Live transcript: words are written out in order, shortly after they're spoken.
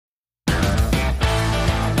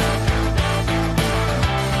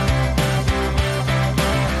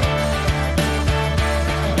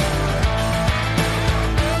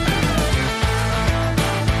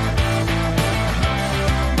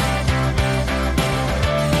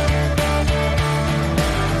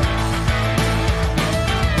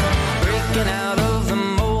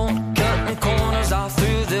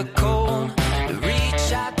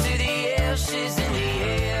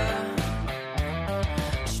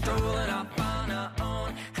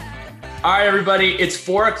All right, everybody, it's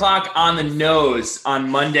 4:00 on the nose on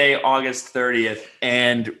Monday, August 30th,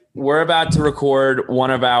 and we're about to record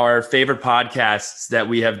one of our favorite podcasts that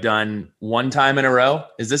we have done one time in a row.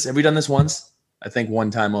 Have we done this once? I think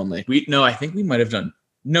one time only. I think we might have done.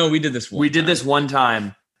 No, we did this one. We did this one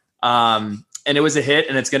time, and it was a hit,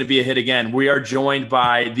 and it's going to be a hit again. We are joined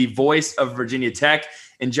by the voice of Virginia Tech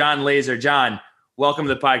and Jon Laaser. Jon, welcome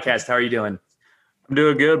to the podcast. How are you doing? I'm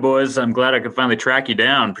doing good, boys. I'm glad I could finally track you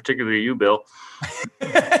down, particularly you, Bill.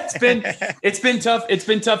 It's been tough. It's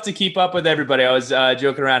been tough to keep up with everybody. I was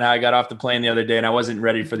joking around how I got off the plane the other day and I wasn't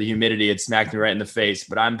ready for the humidity. It smacked me right in the face.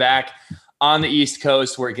 But I'm back on the East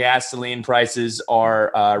Coast where gasoline prices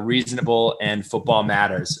are reasonable and football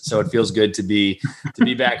matters. So it feels good to be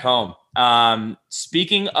back home.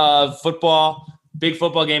 Speaking of football. Big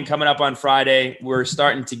football game coming up on Friday. We're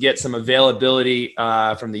starting to get some availability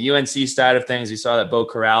from the UNC side of things. We saw that Bo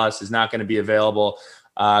Corrales is not going to be available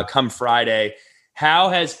come Friday. How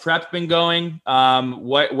has prep been going?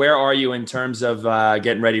 Where are you in terms of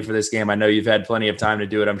getting ready for this game? I know you've had plenty of time to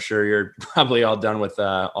do it. I'm sure you're probably all done with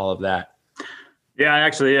all of that. Yeah, I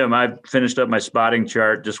actually am. I finished up my spotting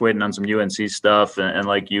chart, just waiting on some UNC stuff. And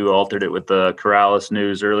like you, altered it with the Corrales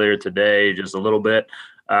news earlier today, just a little bit.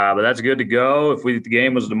 But that's good to go. If the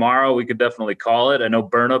game was tomorrow, we could definitely call it. I know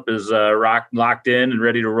Burnup is locked in and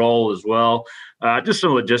ready to roll as well. Just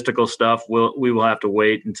some logistical stuff we will have to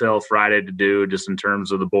wait until Friday to do, just in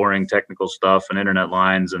terms of the boring technical stuff and internet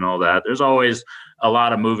lines and all that. There's always a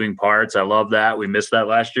lot of moving parts. I love that. We missed that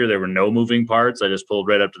last year. There were no moving parts. I just pulled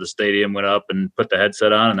right up to the stadium, went up and put the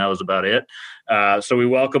headset on, and that was about it. So we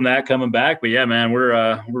welcome that coming back. But yeah, man,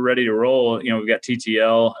 we're ready to roll. You know, we've got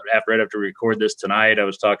TTL right after we record this tonight. I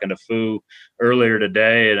was talking to Fu earlier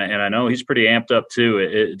today, and I know he's pretty amped up too.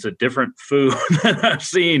 It's a different Fu than I've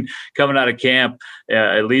seen coming out of camp,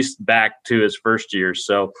 at least back to his first year.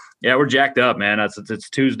 So yeah, we're jacked up, man. It's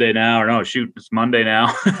Tuesday now, or no, shoot, it's Monday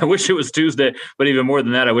now. I wish it was Tuesday, but even more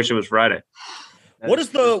than that, I wish it was Friday. What is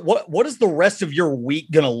the rest of your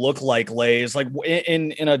week gonna look like, Lays? Like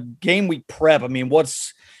in a game week prep? I mean,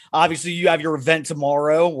 obviously you have your event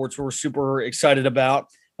tomorrow, which we're super excited about,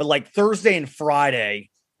 but like Thursday and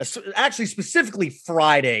Friday, actually specifically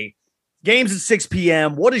Friday, games at 6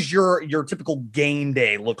 p.m. What does your typical game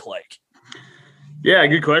day look like? Yeah,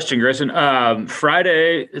 good question, Grayson.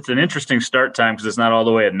 Friday, it's an interesting start time because it's not all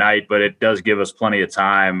the way at night, but it does give us plenty of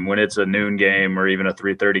time. When it's a noon game or even a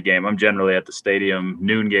 3:30 game, I'm generally at the stadium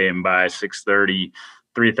noon game by 6:30,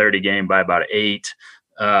 3:30 game by about 8.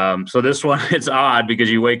 So this one, it's odd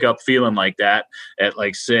because you wake up feeling like that at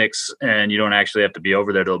like 6 and you don't actually have to be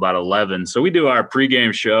over there till about 11. So we do our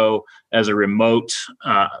pregame show as a remote.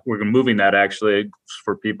 We're moving that actually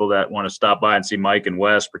for people that want to stop by and see Mike and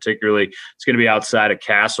Wes, particularly. It's going to be outside of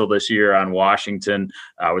Castle this year on Washington,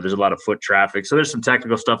 where there's a lot of foot traffic. So there's some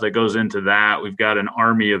technical stuff that goes into that. We've got an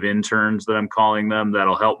army of interns that I'm calling them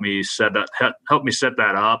that'll help me set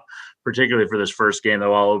that up. Particularly for this first game,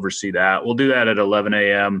 though, I'll oversee that. We'll do that at 11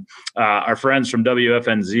 a.m. Our friends from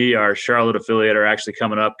WFNZ, our Charlotte affiliate, are actually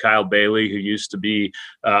coming up. Kyle Bailey, who used to be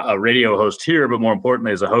a radio host here, but more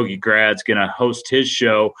importantly is a Hokie grad, is going to host his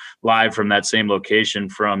show live from that same location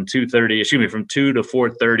from 2 to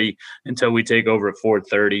 4:30 until we take over at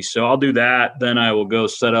 4:30. So I'll do that. Then I will go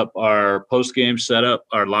set up our post-game setup,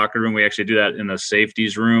 our locker room. We actually do that in the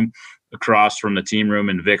safeties room across from the team room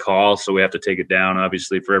in Vic Hall. So we have to take it down,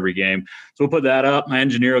 obviously, for every game. So we'll put that up. My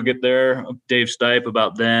engineer will get there, Dave Stipe,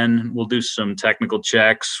 about then. We'll do some technical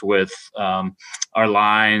checks with our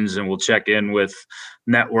lines, and we'll check in with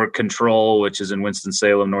network control, which is in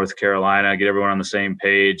Winston-Salem, North Carolina, get everyone on the same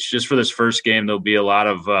page. Just for this first game, there'll be a lot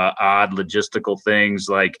of odd logistical things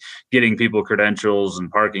like getting people credentials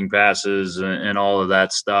and parking passes and all of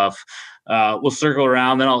that stuff. We'll circle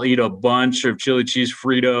around, then I'll eat a bunch of chili cheese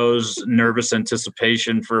Fritos, nervous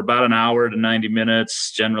anticipation for about an hour to 90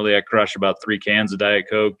 minutes. Generally, I crush about 3 cans of Diet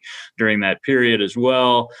Coke during that period as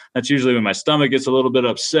well. That's usually when my stomach gets a little bit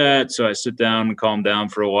upset, so I sit down and calm down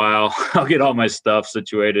for a while. I'll get all my stuff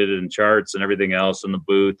situated and charts and everything else in the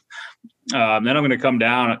booth. Then I'm going to come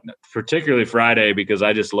down, particularly Friday, because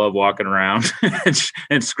I just love walking around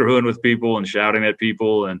and screwing with people and shouting at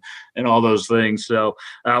people and all those things. So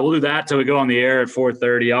we'll do that till we go on the air at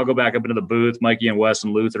 4:30. I'll go back up into the booth. Mikey and Wes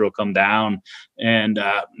and Luther will come down, and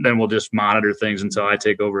then we'll just monitor things until I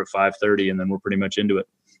take over at 5:30, and then we're pretty much into it.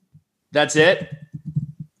 That's it?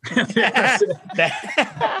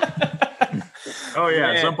 Oh, yeah.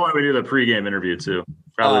 Man. At some point we do the pregame interview, too.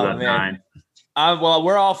 Probably about 9. Well,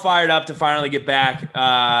 we're all fired up to finally get back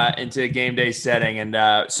into a game day setting.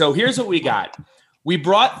 And so here's what we got. We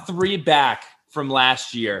brought 3 back from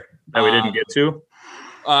last year that we didn't get to.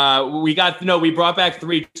 We brought back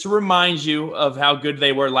 3 to remind you of how good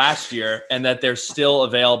they were last year and that they're still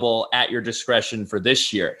available at your discretion for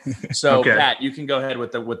this year. So Okay. Pat, you can go ahead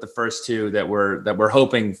with the first 2 that we're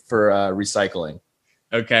hoping for recycling.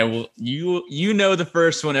 Okay, well, you know the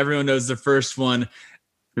first one. Everyone knows the first one.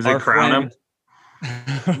 Is it Crown him?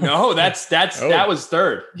 No, that was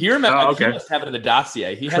third. He okay. He must have it in the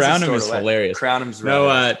dossier. He has Crownham is hilarious. Crownham's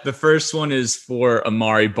No, the first one is for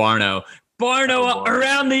Amari Barno. Barno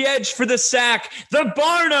around the edge for the sack. The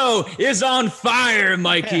Barno is on fire,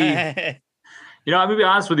 Mikey. You know, I'm gonna be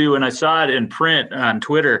honest with you. When I saw it in print on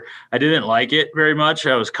Twitter, I didn't like it very much.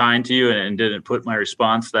 I was kind to you and didn't put my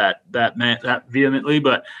response that vehemently.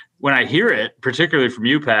 But when I hear it, particularly from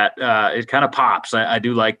you, Pat, it kind of pops. I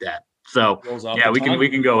do like that. So yeah, we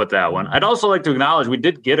can go with that one. I'd also like to acknowledge we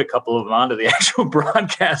did get a couple of them onto the actual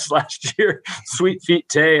broadcast last year. Sweet Feet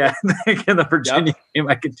Tay, I think, in the Virginia game.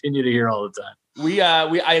 I continue to hear all the time.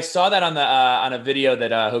 I saw that on a video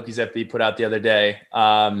that Hokies FB put out the other day,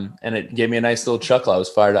 and it gave me a nice little chuckle. I was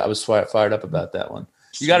fired up about that one.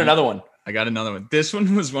 You got another one. I got another one. This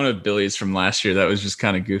one was one of Billy's from last year. That was just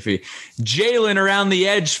kind of goofy. Jalen around the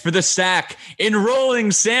edge for the sack,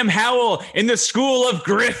 enrolling Sam Howell in the school of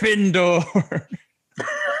Gryffindor.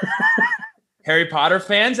 Harry Potter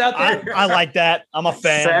fans out there? I like that. I'm a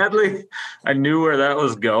fan. Sadly, I knew where that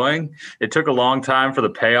was going. It took a long time for the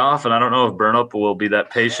payoff, and I don't know if Burnup will be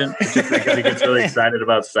that patient, particularly because he gets really excited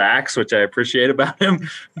about sacks, which I appreciate about him.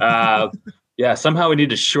 Yeah, somehow we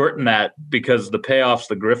need to shorten that because the payoff's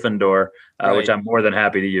the Gryffindor, Right. which I'm more than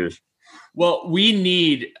happy to use. Well, we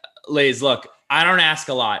need, Lays, look, I don't ask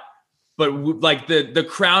a lot, but like the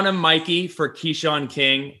Crownham Mikey for Keyshawn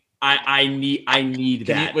King, I need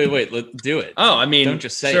that. Wait, let's do it. Oh, I mean, don't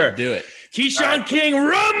just say sure. it, do it. Keyshawn King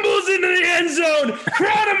rumbles into the end zone.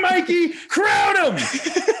 Crown him, Mikey. Crown him.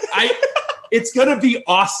 It's going to be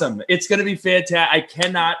awesome. It's going to be fantastic. I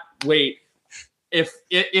cannot wait.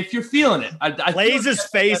 If you're feeling it. Lays'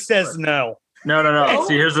 face says no. No.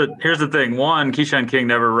 See, here's the thing. One, Keyshawn King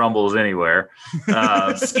never rumbles anywhere.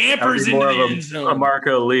 Scampers into more the of end zone. a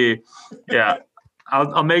Marco Lee. Yeah,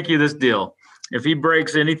 I'll make you this deal. If he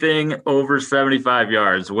breaks anything over 75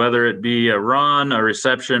 yards, whether it be a run, a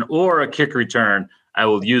reception, or a kick return, I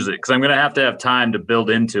will use it because I'm going to have time to build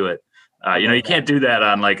into it. You can't do that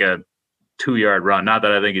on like a 2-yard run. Not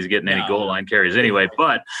that I think he's getting any goal line carries anyway,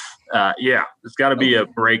 but it's got to be a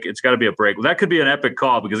break. It's got to be a break. Well, that could be an epic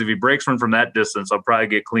call because if he breaks one from that distance, I'll probably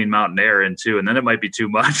get clean mountain air in too, and then it might be too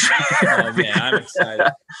much. Oh man, I'm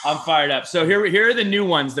excited. I'm fired up. So here are the new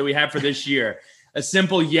ones that we have for this year. A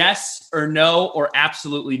simple yes or no or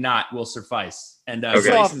absolutely not will suffice. And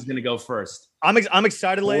Grayson's going to go first. I'm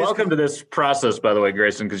excited, Lays. Welcome to this process, by the way,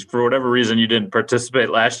 Grayson, because for whatever reason you didn't participate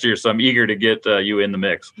last year, so I'm eager to get you in the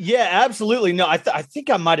mix. Yeah, absolutely. No, I think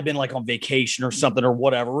I might have been like on vacation or something or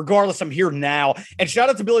whatever. Regardless, I'm here now. And shout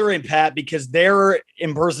out to Billy Ray and Pat because their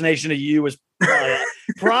impersonation of you is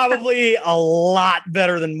probably a lot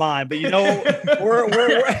better than mine. But we're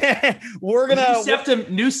gonna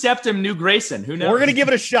new septum, new Grayson. Who knows? We're gonna give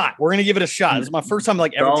it a shot. This is my first time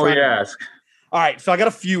ever All trying. we ask. All right, so I got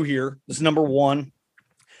a few here. This is number one.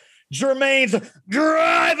 Jermaine's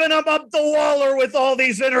driving him up the waller with all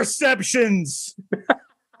these interceptions.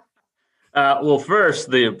 Well, first,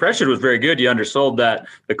 the impression was very good. You undersold that.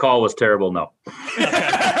 The call was terrible. No.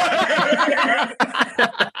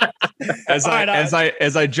 As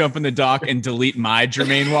I jump in the dock and delete my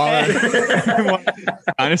Jermaine Waller.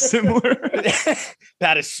 Kind of similar.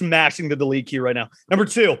 Pat is smashing the delete key right now. Number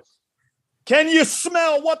two. Can you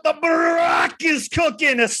smell what the Barack is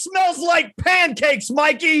cooking? It smells like pancakes,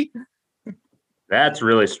 Mikey. That's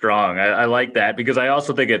really strong. I like that because I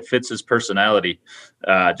also think it fits his personality.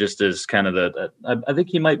 Just as kind of I think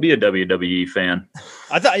he might be a WWE fan.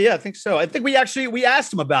 I think so. I think we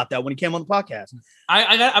asked him about that when he came on the podcast.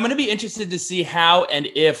 I'm going to be interested to see how and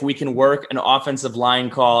if we can work an offensive line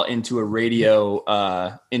call into a radio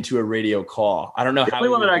call. I don't know The how. only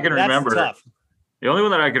one that I can remember. Tough. The only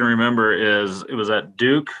one that I can remember is it was at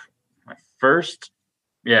Duke, my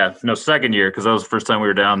second year, because that was the first time we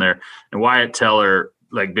were down there. And Wyatt Teller,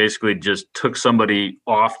 basically just took somebody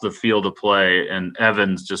off the field of play, and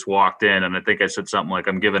Evans just walked in. And I think I said something like,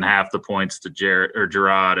 I'm giving half the points to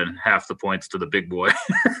Gerard and half the points to the big boy.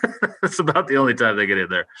 That's about the only time they get in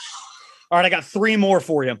there. All right, I got three more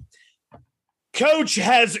for you. Coach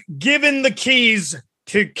has given the keys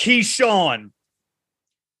to Keyshawn.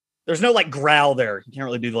 There's no growl there. You can't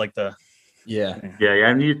really do the Yeah.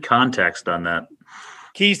 I need context on that.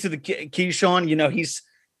 keys to the Keyshawn.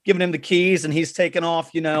 giving him the keys, and he's taking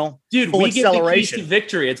off. Dude, full we get the keys acceleration. to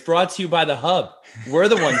victory. It's brought to you by the Hub. We're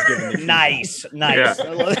the ones giving the keys. Nice. Yeah.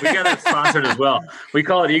 We got it sponsored as well. We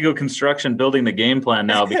call it Eagle Construction building the game plan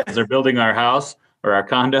now because they're building our house or our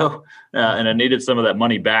condo, and I needed some of that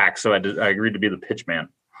money back, so I agreed to be the pitch man.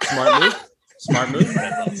 Smart move.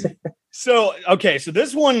 So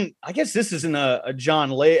this one, I guess this isn't a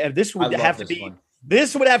John Lay. This would have to be. One.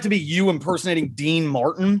 This would have to be you impersonating Dean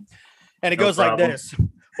Martin, and it goes like this.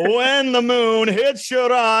 When the moon hits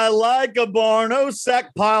your eye like a Barno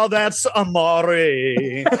sack pile, that's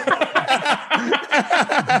Amari.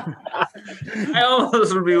 I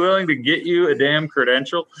almost would be willing to get you a damn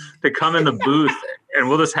credential to come in the booth, and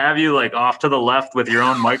we'll just have you like off to the left with your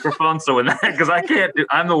own microphone. So when because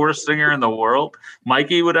I'm the worst singer in the world.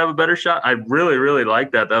 Mikey would have a better shot. I really, really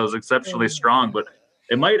like that. That was exceptionally strong, but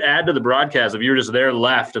it might add to the broadcast if you were just there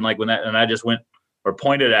left and and I just went or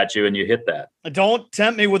pointed at you and you hit that. Don't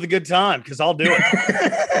tempt me with a good time because I'll do it.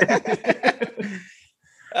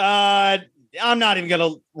 I'm not even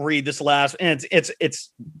going to read this last. And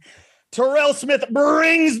it's Terrell Smith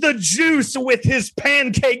brings the juice with his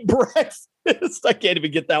pancake breakfast. I can't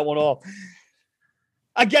even get that one off.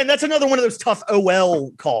 Again, that's another one of those tough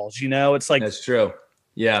OL calls. It's like that's true.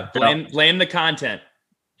 Yeah, blame the content.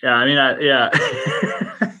 Yeah, I mean, I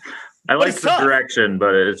like the direction,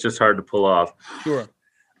 but it's just hard to pull off. Sure.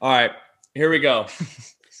 All right, here we go.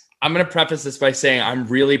 I'm going to preface this by saying I'm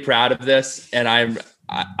really proud of this, and I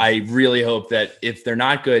really hope that if they're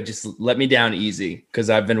not good, just let me down easy because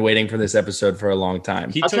I've been waiting for this episode for a long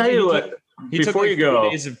time. I'll tell you what. He took like 3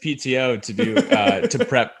 days of PTO to do to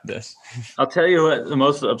prep this. I'll tell you what the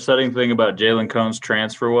most upsetting thing about Jalen Cone's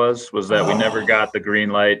transfer was that we never got the green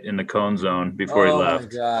light in the cone zone before he left. Oh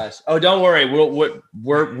my gosh! Oh, don't worry.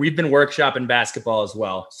 We've been workshopping basketball as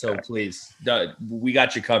well, so please, we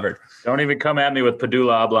got you covered. Don't even come at me with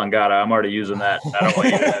Padula Oblongata. I'm already using that. I don't want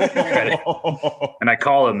you to. And I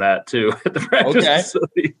call him that too at the practice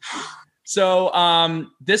facility. So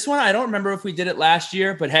this one, I don't remember if we did it last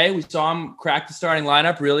year, but hey, we saw him crack the starting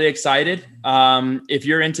lineup. Really excited. If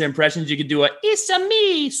you're into impressions, you could do "It's a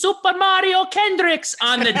me, Super Mario Kendricks"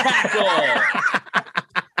 on the tackle.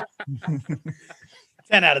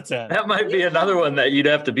 10 out of 10. That might be another one that you'd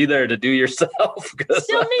have to be there to do yourself.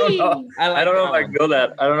 Still me. I don't know if I can go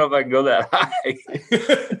that. I don't know if I can go that high.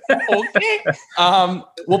 Okay.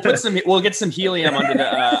 We'll get some helium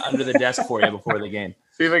under the desk for you before the game.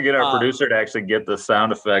 See if I can get our producer to actually get the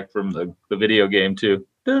sound effect from the video game too.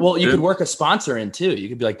 Well, you could work a sponsor in too. You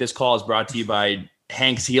could be like, this call is brought to you by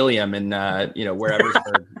Hank's Helium in wherever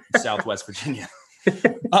Southwest Virginia.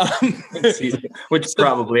 Which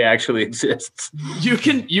probably actually exists. You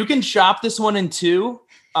can shop this one in 2,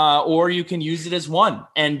 or you can use it as 1.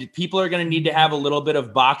 And people are going to need to have a little bit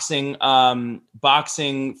of boxing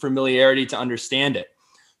familiarity to understand it.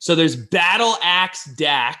 So there's Battle Axe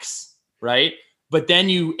Dax, right? But then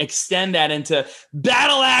you extend that into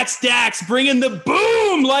Battle Axe Dax, bringing the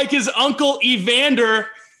boom like his uncle Evander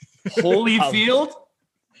Holyfield.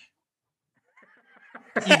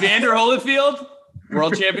 Evander Holyfield,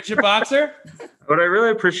 world championship boxer. What I really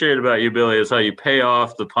appreciate about you, Billy, is how you pay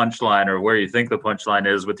off the punchline or where you think the punchline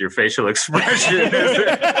is with your facial expression.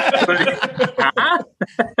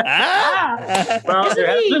 Well,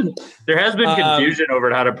 there has been confusion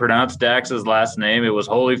over how to pronounce Dax's last name. It was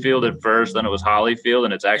Holyfield at first, then it was Hollyfield,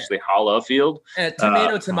 and it's actually Hollafield.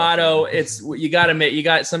 Tomato. It's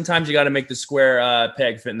sometimes you got to make the square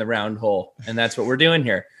peg fit in the round hole, and that's what we're doing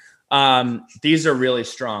here. These are really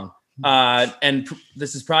strong. And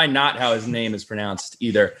this is probably not how his name is pronounced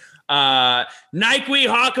either. Nyquil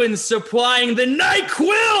Hawkins supplying the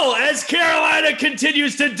NyQuil as Carolina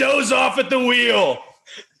continues to doze off at the wheel.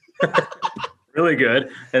 Really good.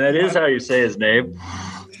 And that is how you say his name.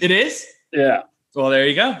 It is? Yeah. Well, there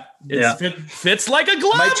you go. It fits like a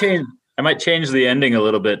glove. I might change the ending a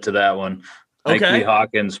little bit to that one. Okay. Nyquil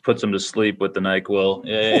Hawkins puts him to sleep with the NyQuil.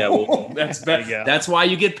 Yeah. Well, that's why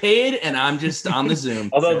you get paid, and I'm just on the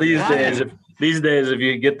Zoom. Although these days, if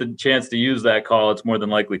you get the chance to use that call, it's more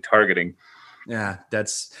than likely targeting. Yeah,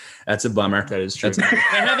 that's a bummer. That is true.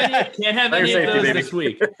 Can't have any of those this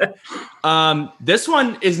week. This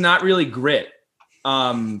one is not really grit,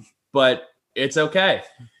 but it's okay.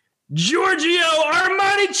 Giorgio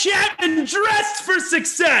Armani Chapman dressed for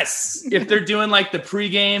success. If they're doing like the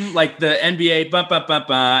pregame, like the NBA,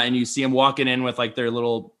 and you see them walking in with like their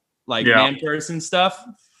little man person stuff,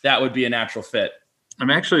 that would be a natural fit. I'm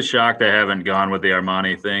actually shocked I haven't gone with the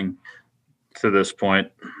Armani thing to this point.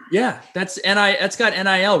 Yeah, that's got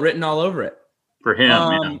NIL written all over it for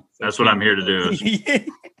him. That's what I'm here to do.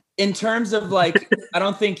 in terms of like, I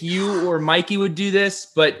don't think you or Mikey would do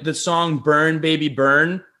this, but the song "Burn Baby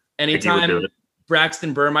Burn." Anytime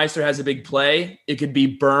Braxton Burmeister has a big play, it could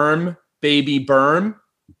be "Berm Baby Berm."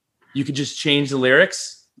 You could just change the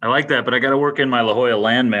lyrics. I like that, but I got to work in my La Jolla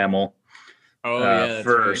land mammal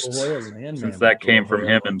First, since that came from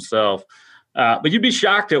him himself. But you'd be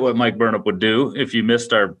shocked at what Mike Burnip would do if you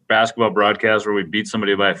missed our basketball broadcast where we beat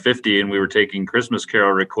somebody by 50 and we were taking Christmas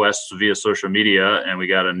Carol requests via social media, and we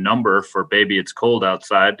got a number for "Baby It's Cold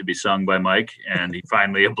Outside" to be sung by Mike, and he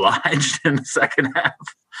finally obliged in the second half.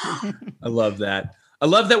 I love that. I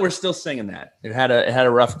love that we're still singing that. It had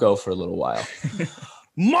a rough go for a little while.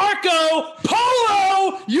 Marco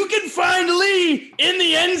Polo, you can find Lee in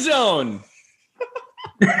the end zone.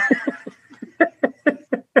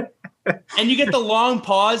 And you get the long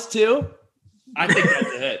pause too. I think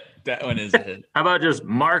that's a hit. That one is a hit. How about just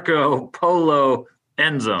Marco Polo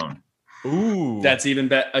end zone? Ooh, That's even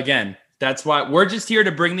better. Again, that's why we're just here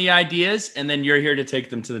to bring the ideas, and then you're here to take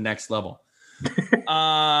them to the next level.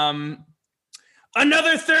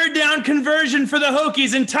 Another third down conversion for the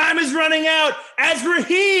Hokies, and time is running out as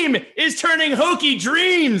Raheem is turning Hokie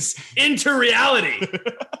dreams into reality.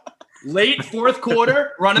 Late fourth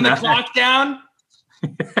quarter, running the clock down.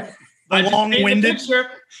 Long-winded.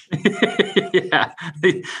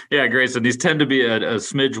 Yeah, Grayson. These tend to be a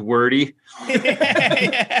smidge wordy.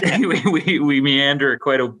 we meander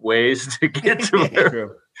quite a ways to get to it.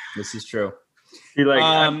 This is true.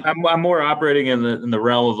 I'm more operating in the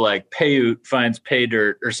realm of like Paiute finds pay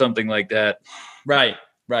dirt or something like that. Right.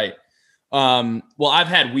 Well, I've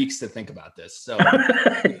had weeks to think about this, so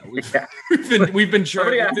we've been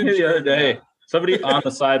Somebody asked me the other day. Somebody on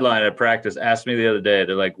the sideline at practice asked me the other day.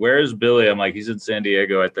 They're like, "Where's Billy?" I'm like, "He's in San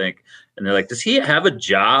Diego, I think." And they're like, "Does he have a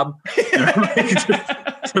job?" And I'm like,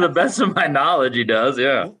 to the best of my knowledge, he does.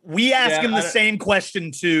 Yeah. We ask him the same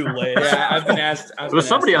question too, Liz. Yeah, I've been asked. It was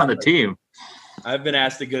somebody on the team. I've been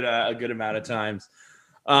asked a good amount of times.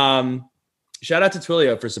 Shout out to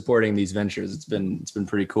Twilio for supporting these ventures. It's been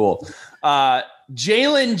pretty cool.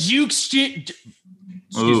 Jalen Jukes.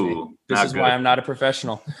 Excuse me. This is why I'm not a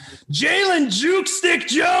professional. Jalen Juke Stick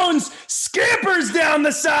Jones scampers down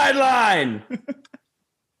the sideline.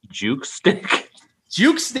 Juke Stick.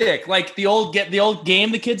 Juke Stick, like the old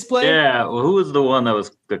game the kids play. Yeah. Well, who was the one that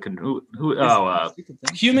was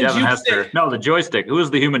human Devin Juke Hester. Stick? No, the joystick. Who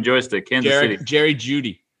was the human joystick? Kansas City. Jerry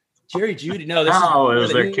Judy. Jerry Judy. No, it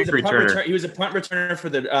was their kick returner. He was a punt returner for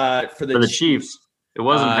the Chiefs. It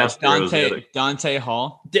wasn't Hester. Dante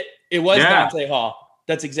Hall. It was Dante Hall.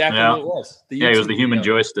 That's exactly what it was. He was the human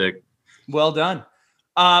joystick. Well done.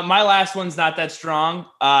 My last one's not that strong.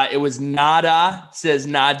 It was Nada, says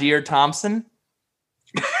Nadir Thompson.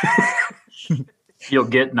 You'll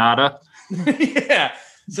get Nada. Yeah.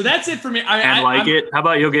 So that's it for me. It. How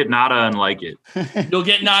about you'll get Nada and like it? You'll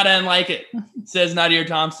get Nada and like it, says Nadir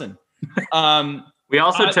Thompson. We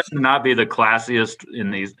also tend to not be the classiest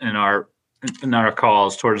in our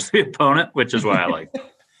calls towards the opponent, which is why I like it.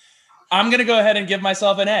 I'm going to go ahead and give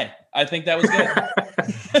myself an A. I think that was good.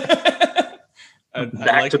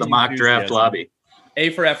 Back to the mock draft lobby. A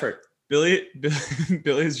for effort.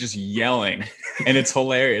 Billy's just yelling, and it's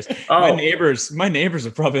hilarious. My neighbors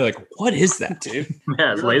are probably like, "What is that, dude?"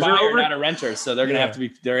 Yeah, it's laser over. Not a renter, so they're gonna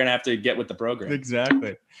have to get with the program.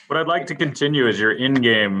 Exactly. What I'd like to continue is your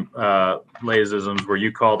in-game lazeisms, where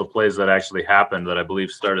you call the plays that actually happened that I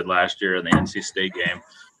believe started last year in the NC State game.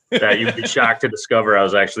 That you'd be shocked to discover I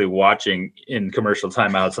was actually watching in commercial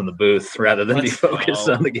timeouts in the booth rather than be focused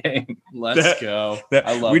on the game. Let's go.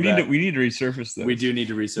 I love that. We need to resurface that. We do need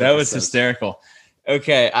to resurface that. Was hysterical.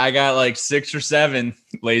 Okay, I got like 6 or 7.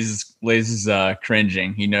 Lays is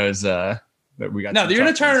cringing. He knows that we got. No, you're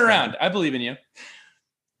gonna turn it around. I believe in you.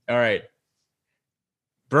 All right.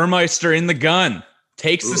 Burmeister in the gun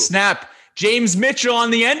takes the snap. James Mitchell on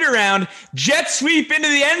the end around, jet sweep into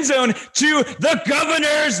the end zone to the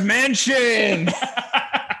governor's mansion.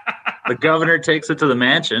 The governor takes it to the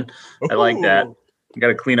mansion. I like that. I got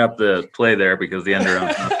to clean up the play there because the end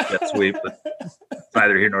around jet sweep, but it's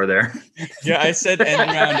neither here nor there. Yeah, I said end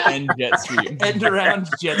around and jet sweep. End around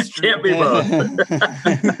jet sweep. Can't be both.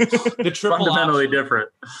 The triple fundamentally option. Different.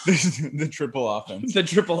 The triple offense. The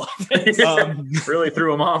triple offense. Really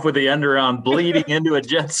threw him off with the end around bleeding into a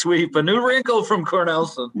jet sweep. A new wrinkle from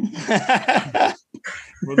Cornelson.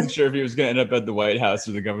 Wasn't sure if he was going to end up at the White House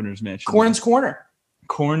or the governor's mansion. Corn's Corner.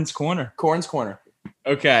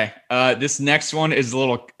 Okay, this next one is a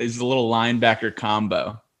little linebacker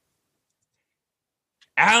combo.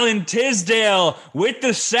 Alan Tisdale with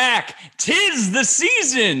the sack. 'Tis the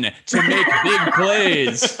season to make big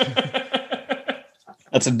plays.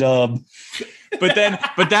 That's a dub. but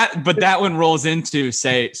that one rolls into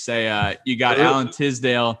say you got Alan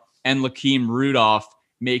Tisdale and Lakeem Rudolph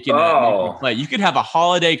making a play. You could have a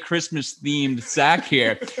holiday Christmas themed sack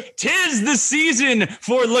here. 'Tis the season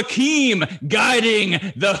for Lakeem guiding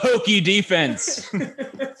the Hokie defense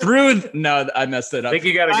I messed it up. I think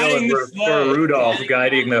you got to go for Rudolph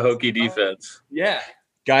guiding the Hokie defense. Yeah.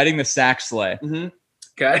 Guiding the sack sleigh. Mm-hmm.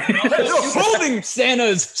 Okay. Holding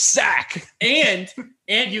Santa's sack. And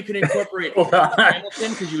you can incorporate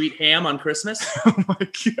Hamilton because you eat ham on Christmas. Oh my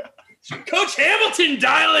God. Coach Hamilton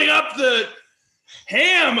dialing up the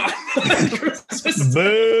ham on Christmas.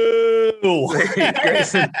 Boo.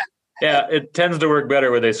 Grayson, yeah, it tends to work better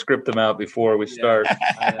where they script them out before we start.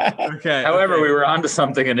 Okay. However, we were onto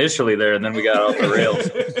something initially there, and then we got off the rails.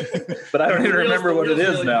 But I don't even remember what it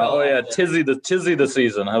is now. Oh yeah, Tizzy the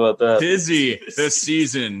season. How about that? Tizzy the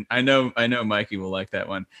season. I know Mikey will like that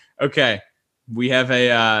one. Okay. We have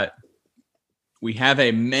a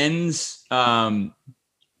men's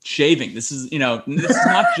shaving. This is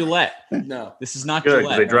not Gillette. No. This is not Good,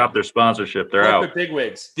 Gillette. they dropped their sponsorship. They're out. Big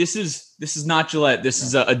wigs. This is not Gillette. This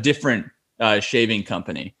is a different shaving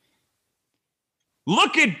company.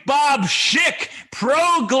 Look at Bob Schick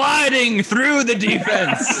pro gliding through the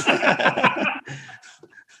defense.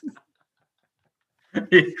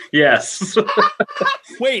 Yes.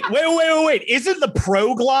 Wait. Isn't the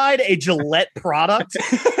Pro Glide a Gillette product?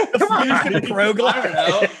 The Pro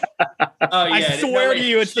Glide. Oh, yeah. I swear to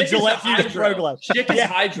you, it's the Gillette Fusion Pro Glide. Schick is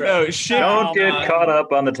Hydro. No, Schick. Don't get caught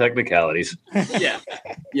up on the technicalities. Yeah,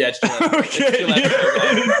 it's Gillette.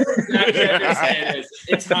 Okay.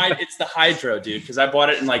 It's the Hydro, dude, because I bought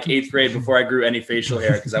it in like 8th grade before I grew any facial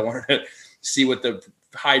hair because I wanted to see what the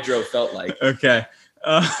Hydro felt like. Okay.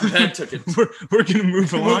 That took it. We're gonna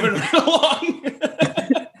move along. Moving right along.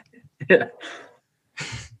 Yeah.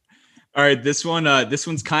 All right, this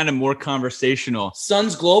one's kind of more conversational.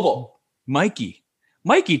 Suns Global. Mikey,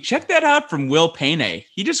 check that out from Will Payne.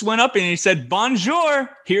 He just went up and he said, "Bonjour,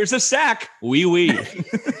 here's a sack. Oui, oui."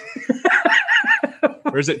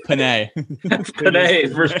 Or is it Panay? Panay,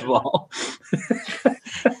 first of all.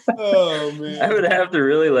 Oh man. I would have to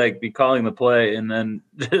really be calling the play and then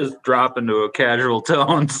just drop into a casual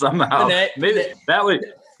tone somehow. Maybe that would,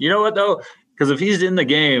 you know what though? Because if he's in the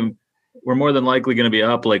game, we're more than likely going to be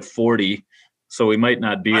up 40, so we might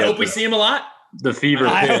not be. I hope we see him a lot. The fever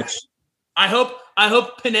pitch. I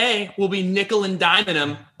hope Panay will be nickel and diming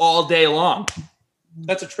him all day long.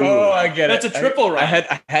 That's a triple. Oh, I get it. That's a triple run.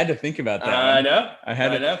 I had to think about that. I know. I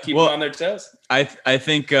know. Keep them on their toes. I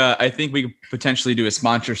think we could potentially do a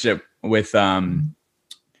sponsorship with some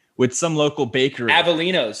local bakery.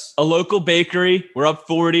 Avellino's. A local bakery. We're up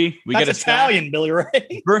 40. We That's get Italian, Billy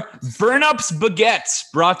Ray. Burn Up's Baguettes,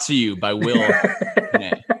 brought to you by Will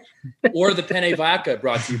Penne. Or the Penne Vodka,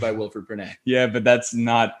 brought to you by Wilfred Penne. Yeah, but that's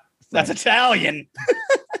not. That's Italian.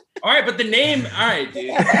 All right, but the name. All right,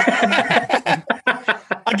 dude.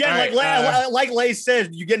 Again, like Lay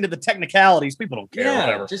said, you get into the technicalities. People don't care.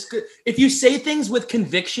 Whatever. Just good. If you say things with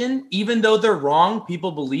conviction, even though they're wrong,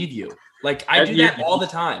 people believe you. Like I do that all the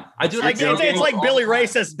time. I do it. It's like Billy Ray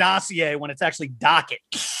says dossier when it's actually docket.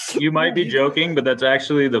 You might be joking, but that's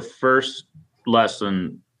actually the first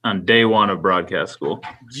lesson on day one of broadcast school.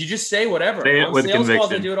 You just say whatever. Say it with sales conviction.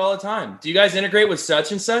 calls, I do it all the time. Do you guys integrate with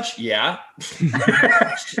such and such? Yeah.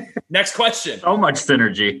 Next question. So much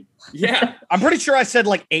synergy. Yeah. I'm pretty sure I said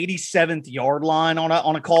 87th yard line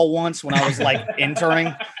on a call once when I was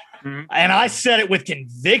interning. And I said it with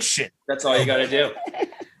conviction. That's all you got to do.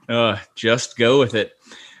 Just go with it.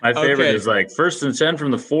 My favorite is 1st and 10 from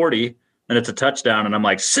the 40, and it's a touchdown, and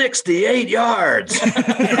I'm 68 yards.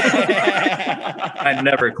 I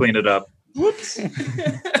never clean it up. Whoops.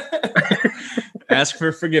 Ask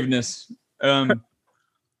for forgiveness.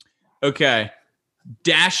 Okay.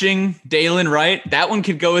 Dashing Dalen Wright. That one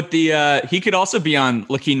could go with the he could also be on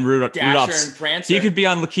Lakeem Rudolph's. And Prancer. He could be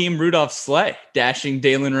on Lakeem Rudolph's sleigh. Dashing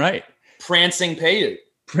Dalen Wright. Prancing Paiute.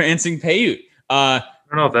 I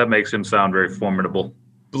don't know if that makes him sound very formidable.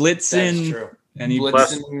 Blitzen. That's true. And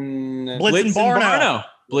Blitzen Barno.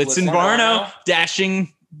 Blitzen Barno.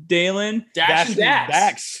 Dashing Dalen. Dashing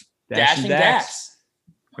Dax. Dashing Dax.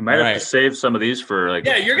 We might have to save some of these for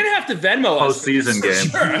you're gonna have to Venmo us postseason game.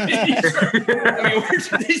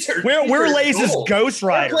 Sure. We're Lays' Ghost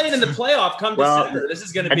Rider. We're playing in the playoff come December. This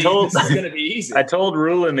is gonna be easy. I told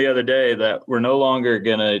Rulin the other day that we're no longer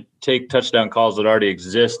gonna take touchdown calls that already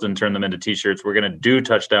exist and turn them into T-shirts. We're gonna do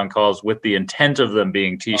touchdown calls with the intent of them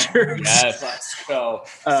being T-shirts. Yes, let's go.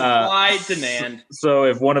 Supply demand. So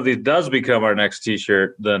if one of these does become our next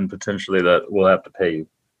T-shirt, then potentially that we'll have to pay you.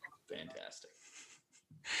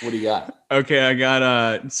 What do you got? Okay, I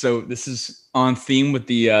got so this is on theme with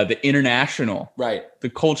the international, right? The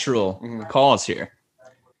cultural calls here.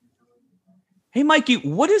 Hey, Mikey,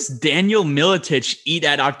 what does Daniel Milicic eat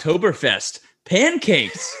at Oktoberfest?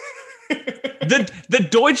 Pancakes. the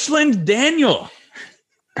Deutschland Daniel.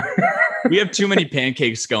 We have too many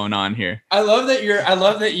pancakes going on here. I love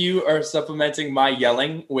that you are supplementing my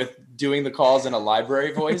yelling with doing the calls in a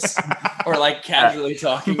library voice or like casually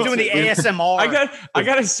talking. Doing the ASMR. I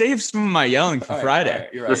gotta save some of my yelling for Friday.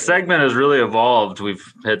 Right, the segment has really evolved. We've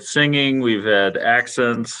had singing, we've had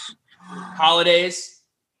accents, holidays,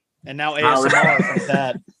 and now ASMR from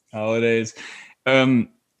that. Holidays.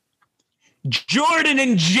 Jordan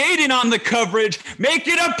and Jaden on the coverage, make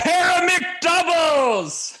it a pair of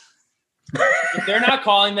McDoubles. If they're not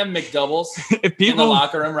calling them McDoubles in the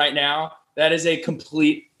locker room right now, that is a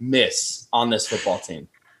complete miss on this football team.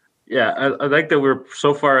 Yeah, I like that we're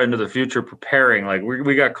so far into the future preparing. Like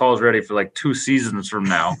we got calls ready for like 2 seasons from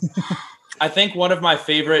now. I think one of my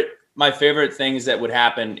favorite things that would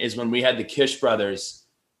happen is when we had the Kish brothers.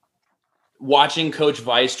 Watching Coach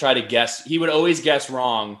Weiss try to guess, he would always guess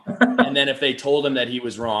wrong. And then if they told him that he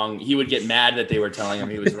was wrong, he would get mad that they were telling him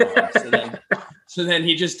he was wrong. So then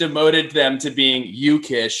he just demoted them to being you,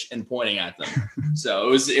 Kish, and pointing at them.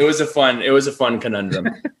 So it was a fun conundrum.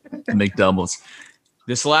 McDoubles.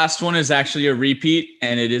 This last one is actually a repeat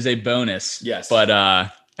and it is a bonus. Yes. But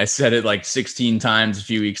I said it like 16 times a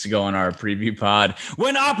few weeks ago on our preview pod.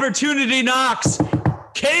 When opportunity knocks,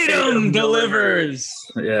 Kadum delivers.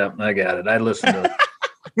 Yeah, I got it. I listened to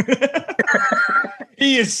it.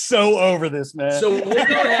 He is so over this, man. So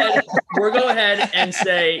we'll go ahead and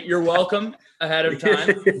say you're welcome ahead of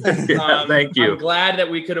time. Thank you. I'm glad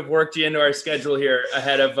that we could have worked you into our schedule here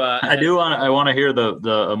ahead of. I want to hear the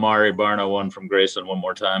Amari Barno one from Grayson one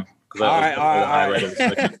more time. All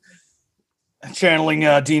right. Channeling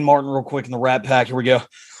Dean Martin real quick in the Rat Pack. Here we go.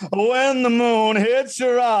 When the moon hits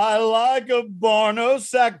your eye like a Barno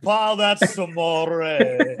sack pile, that's amore.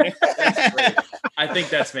 I think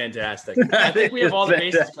that's fantastic. I think we have all the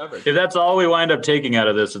bases covered. If that's all we wind up taking out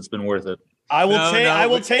of this, it's been worth it. I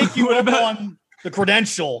will take you up on the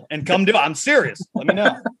credential and come do it. I'm serious. Let me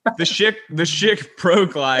know. The Schick Pro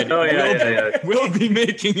Glide. We'll be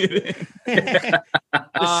making it in.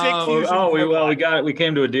 We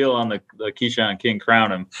came to a deal on the Keyshawn King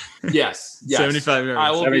Crown him. Yes. 75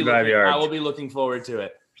 yards. 75 yards. I will be looking forward to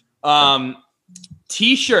it.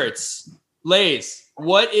 T-shirts, Lays.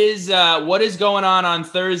 What is going on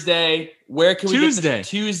Thursday? Where can we get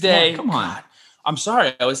Tuesday? Yeah, come on. God, I'm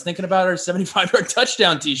sorry. I was thinking about our 75-yard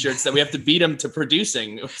touchdown T-shirts that we have to beat them to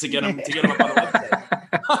producing to get them up on the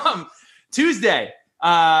website. Tuesday,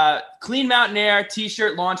 Clean Mountain Air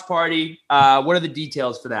T-shirt launch party. What are the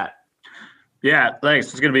details for that? Yeah,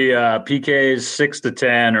 thanks. It's going to be PKs 6 to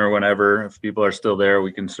 10 or whenever. If people are still there,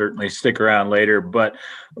 we can certainly stick around later. But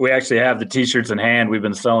we actually have the T-shirts in hand. We've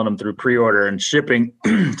been selling them through pre-order and shipping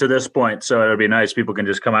to this point. So it'll be nice. People can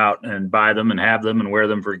just come out and buy them and have them and wear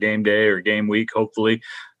them for game day or game week, hopefully.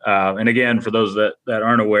 And again, for those that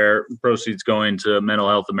aren't aware, proceeds going to Mental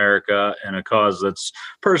Health America and a cause that's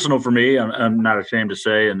personal for me. I'm not ashamed to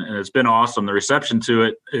say, and it's been awesome. The reception to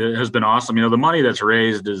it has been awesome. You know, the money that's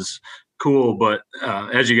raised is cool, but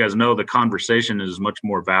as you guys know, the conversation is much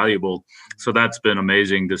more valuable. So that's been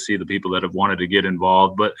amazing to see the people that have wanted to get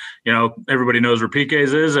involved. But, you know, everybody knows where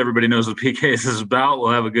PK's is. Everybody knows what PK's is about.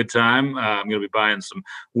 We'll have a good time. I'm going to be buying some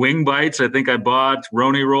wing bites. I think I bought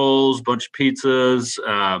Roni rolls, bunch of pizzas.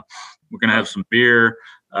 We're going to have some beer.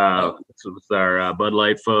 With our Bud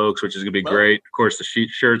Light folks, which is going to be great. Of course, the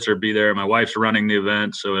shirts will be there. My wife's running the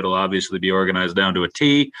event, so it'll obviously be organized down to a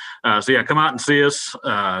T. So yeah, come out and see us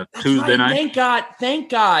Tuesday night. Thank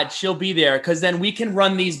God she'll be there, because then we can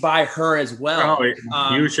run these by her as well.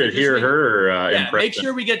 Oh, you should hear her impression. Make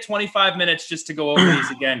sure we get 25 minutes just to go over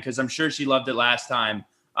these again, because I'm sure she loved it last time.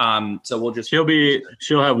 So we'll just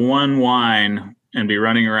she'll have one wine and be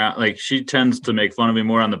running around. Like, she tends to make fun of me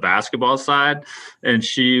more on the basketball side, and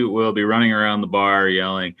she will be running around the bar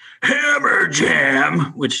yelling "Hammer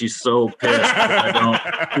Jam," which she's so pissed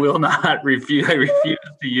I refuse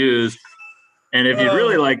to use. And if you'd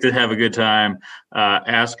really like to have a good time,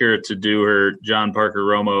 ask her to do her John Parker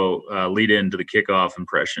Romo lead into the kickoff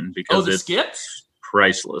impression, because it's skips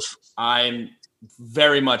priceless. I'm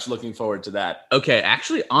very much looking forward to that. Okay,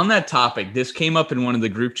 actually, on that topic, this came up in one of the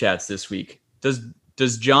group chats this week.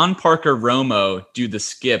 Does John Parker Romo do the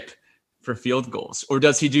skip for field goals, or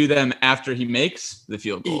does he do them after he makes the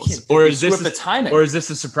field goals, or is this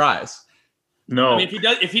a surprise? No, I mean,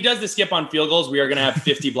 if he does the skip on field goals, we are going to have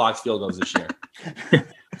 50 blocked field goals this year.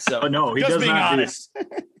 So no, he does not.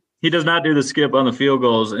 He does not do the skip on the field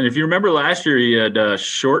goals. And if you remember last year, he had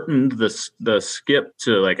shortened the skip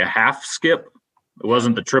to like a half skip. It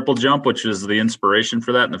wasn't the triple jump, which is the inspiration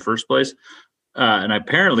for that in the first place. And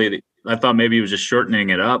apparently, I thought maybe he was just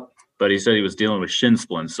shortening it up, but he said he was dealing with shin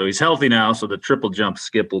splints. So he's healthy now, so the triple jump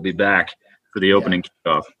skip will be back for the opening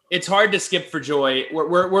kickoff. It's hard to skip for joy.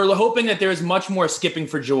 We're hoping that there's much more skipping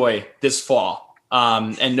for joy this fall,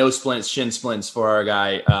 and no shin splints for our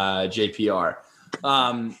guy JPR.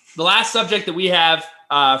 The last subject that we have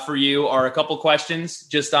for you are a couple questions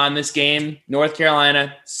just on this game. North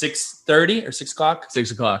Carolina, 6:30 or 6 o'clock?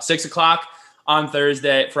 6 o'clock. 6 o'clock on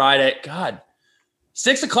Friday. God,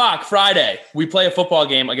 6 o'clock Friday. We play a football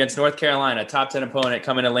game against North Carolina, top 10 opponent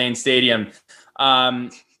coming to Lane Stadium.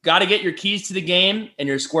 Got to get your keys to the game and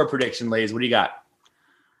your score prediction, Lays. What do you got?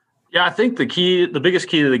 Yeah, I think the biggest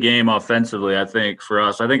key to the game offensively, I think for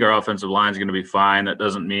us, I think our offensive line is going to be fine. That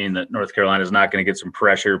doesn't mean that North Carolina is not going to get some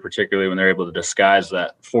pressure, particularly when they're able to disguise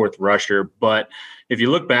that fourth rusher. But if you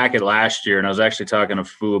look back at last year, and I was actually talking to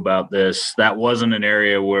Fu about this, that wasn't an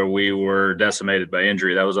area where we were decimated by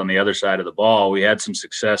injury. That was on the other side of the ball. We had some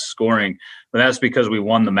success scoring, but that's because we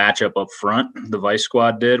won the matchup up front. The Vice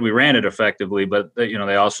squad did. We ran it effectively, but they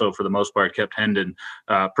also, for the most part, kept Hendon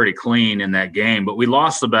pretty clean in that game. But we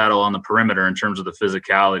lost the battle on the perimeter in terms of the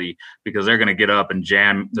physicality, because they're going to get up and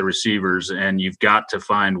jam the receivers, and you've got to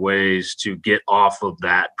find ways to get off of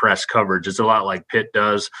that press coverage. It's a lot like Pitt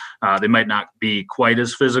does. They might not be quite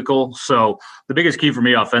as physical. So the biggest key for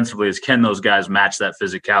me offensively is, can those guys match that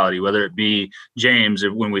physicality, whether it be James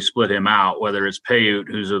when we split him out, whether it's Payut,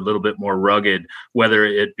 who's a little bit more rugged, whether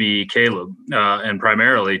it be Caleb and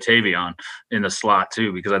primarily Tavion in the slot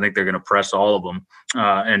too, because I think they're going to press all of them.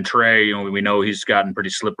 And Trey, we know he's gotten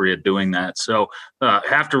pretty slippery at doing that. So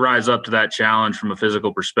have to rise up to that challenge from a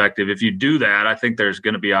physical perspective. If you do that, I think there's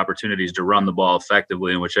going to be opportunities to run the ball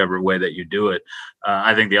effectively in whichever way that you do it.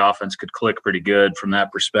 I think the offense could click pretty good from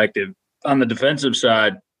that perspective. On the defensive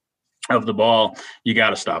side of the ball, you got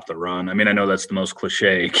to stop the run. I mean, I know that's the most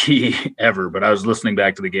cliche key ever, but I was listening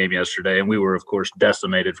back to the game yesterday, and we were, of course,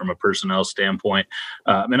 decimated from a personnel standpoint.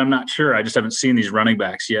 And I'm not sure. I just haven't seen these running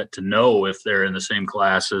backs yet to know if they're in the same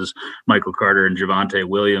class as Michael Carter and Javonte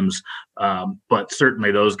Williams. But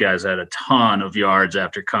certainly those guys had a ton of yards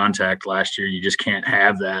after contact last year. You just can't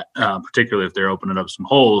have that, particularly if they're opening up some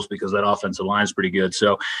holes, because that offensive line is pretty good.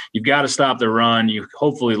 So you've got to stop the run. You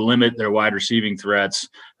hopefully limit their wide receiving threats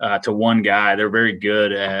to one guy. They're very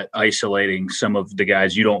good at isolating some of the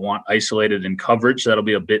guys you don't want isolated in coverage. That'll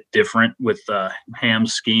be a bit different with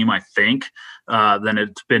Ham's scheme, I think, than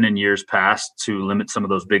it's been in years past, to limit some of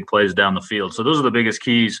those big plays down the field. So those are the biggest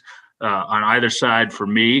keys on either side for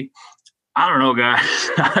me. I don't know,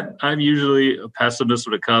 guys. I'm usually a pessimist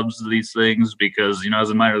when it comes to these things, because, I was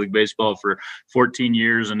in minor league baseball for 14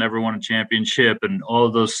 years and never won a championship, and all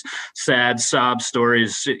of those sad sob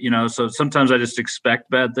stories, so sometimes I just expect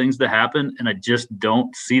bad things to happen, and I just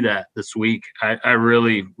don't see that this week. I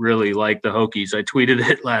really, really like the Hokies. I tweeted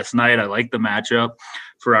it last night. I like the matchup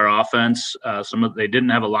for our offense. They didn't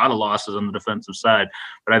have a lot of losses on the defensive side,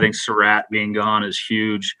 but I think Surratt being gone is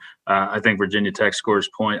huge. I think Virginia Tech scores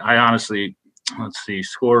point. I honestly,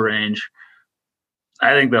 score range.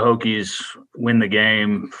 I think the Hokies win the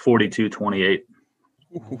game 42-28.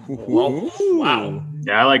 Wow.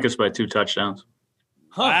 Yeah, I like us by 2 touchdowns.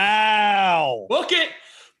 Huh. Wow. Book it.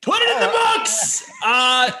 Put it in the books.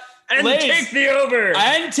 And take the over.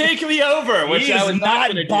 And take the over, which He I was is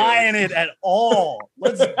not buying it at all.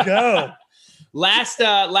 Let's go. Last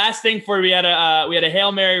thing for you, we had a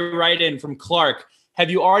Hail Mary write-in from Clark. Have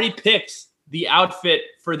you already picked the outfit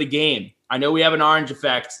for the game? I know we have an orange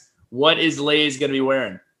effect. What is Lays going to be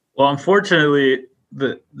wearing? Well, unfortunately,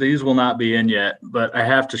 these will not be in yet, but I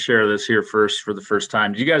have to share this here first for the first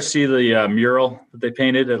time. Did you guys see the mural that they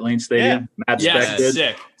painted at Lane Stadium? Yeah. Matt Speck did.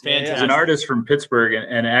 Sick. Fantastic. He's an artist from Pittsburgh,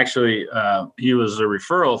 and actually he was a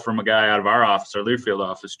referral from a guy out of our office, our Learfield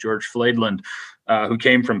office, George Flaidland, who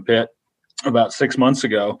came from Pitt about 6 months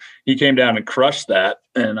ago. He came down and crushed that,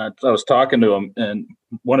 and I was talking to him, and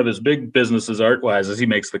one of his big businesses art-wise is he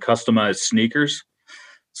makes the customized sneakers.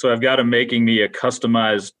 So I've got him making me a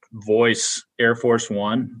customized voice Air Force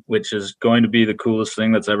One, which is going to be the coolest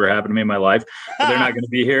thing that's ever happened to me in my life. But they're not going to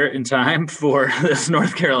be here in time for this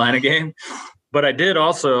North Carolina game. But I did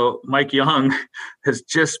also, Mike Young has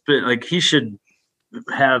just been he should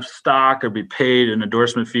have stock or be paid an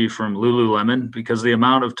endorsement fee from Lululemon, because the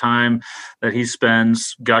amount of time that he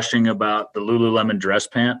spends gushing about the Lululemon dress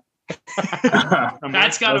pant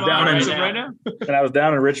Pat's got him on right now. And I was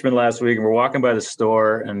down in Richmond last week, and we're walking by the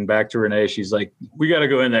store, and back to Renee. She's like, "We got to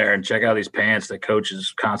go in there and check out these pants that Coach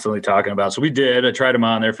is constantly talking about." So we did. I tried them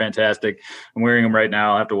on; they're fantastic. I'm wearing them right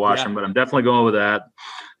now. I'll have to wash them, but I'm definitely going with that.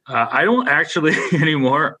 I don't actually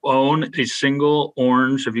anymore own a single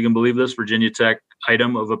orange, if you can believe this, Virginia Tech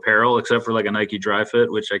item of apparel, except for like a Nike Dry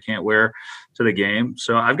Fit, which I can't wear to the game.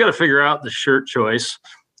 So I've got to figure out the shirt choice.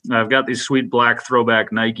 I've got these sweet black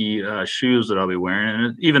throwback Nike shoes that I'll be wearing.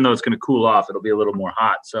 And even though it's going to cool off, it'll be a little more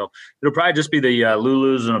hot. So it'll probably just be the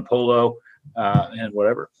Lulus and a polo and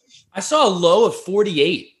whatever. I saw a low of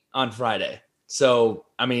 48 on Friday. So,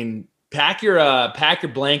 I mean, pack your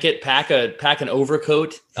blanket, pack an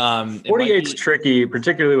overcoat. 48's tricky,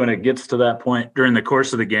 particularly when it gets to that point during the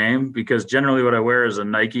course of the game, because generally what I wear is a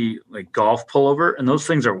Nike like golf pullover, and those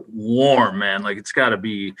things are warm, man. Like it's got to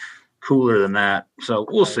be cooler than that. So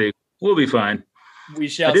we'll see. We'll be fine. We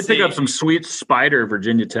shall. I did pick up some sweet Spider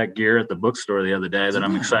Virginia Tech gear at the bookstore the other day that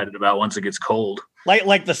I'm excited about once it gets cold.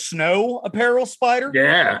 Like the snow apparel Spider?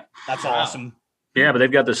 Yeah. That's awesome. Yeah, but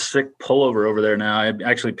they've got this sick pullover over there now. I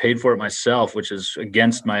actually paid for it myself, which is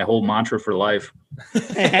against my whole mantra for life.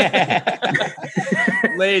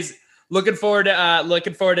 Lays, looking forward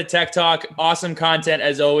to Tech Talk. Awesome content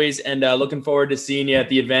as always, and looking forward to seeing you at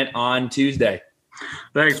the event on Tuesday.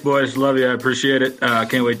 Thanks, boys. Love you. I appreciate it.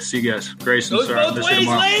 Can't wait to see you guys. Grayson, goes sorry, both ways,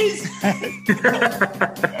 Lays.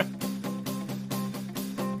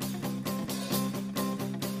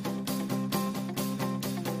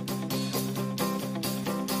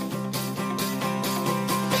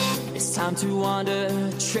 Time to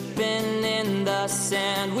wander, tripping in the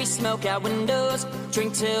sand. We smoke out windows,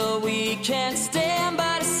 drink till we can't stand.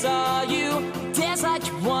 But I saw you dance like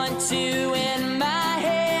you want to in my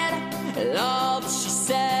head. And all that she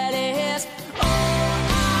said is, oh,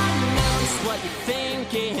 I know just what you're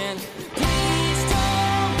thinking. Please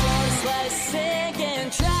don't go, just let it sink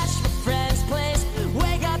in. Trash your friend's place,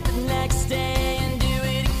 wake up the next day and do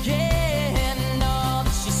it again. And all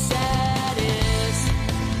that she said is,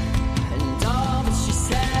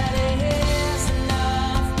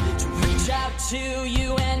 to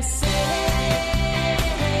you and say,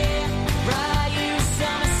 write you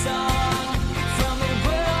some song from the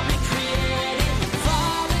world we created.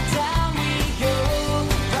 Falling down we go,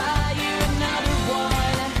 write you another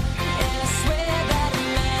one, and I swear that I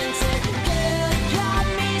meant it. Girl, you got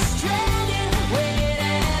me stranded,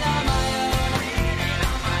 waiting on my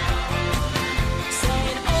own,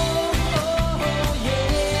 saying, oh, oh, oh,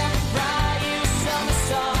 yeah. Write you some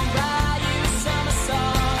song, write you some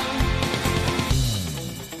song.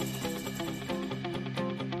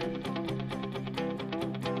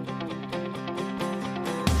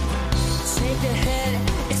 Take a hit,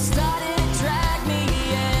 it started to drag me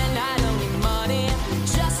in. I don't need money,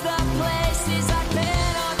 just the places I've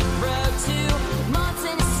been on the road to. Months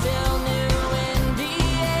and it's still new in the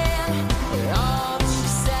end. All that she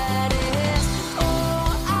said is, oh,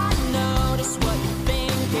 I notice what you're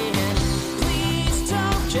thinking. Please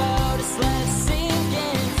don't go, just let it sink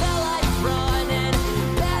in. Felt like running,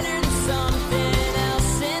 better than something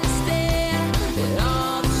else instead. And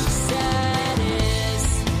all that she said is,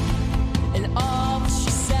 and all that she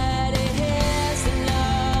said is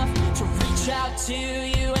enough to reach out to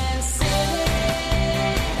you.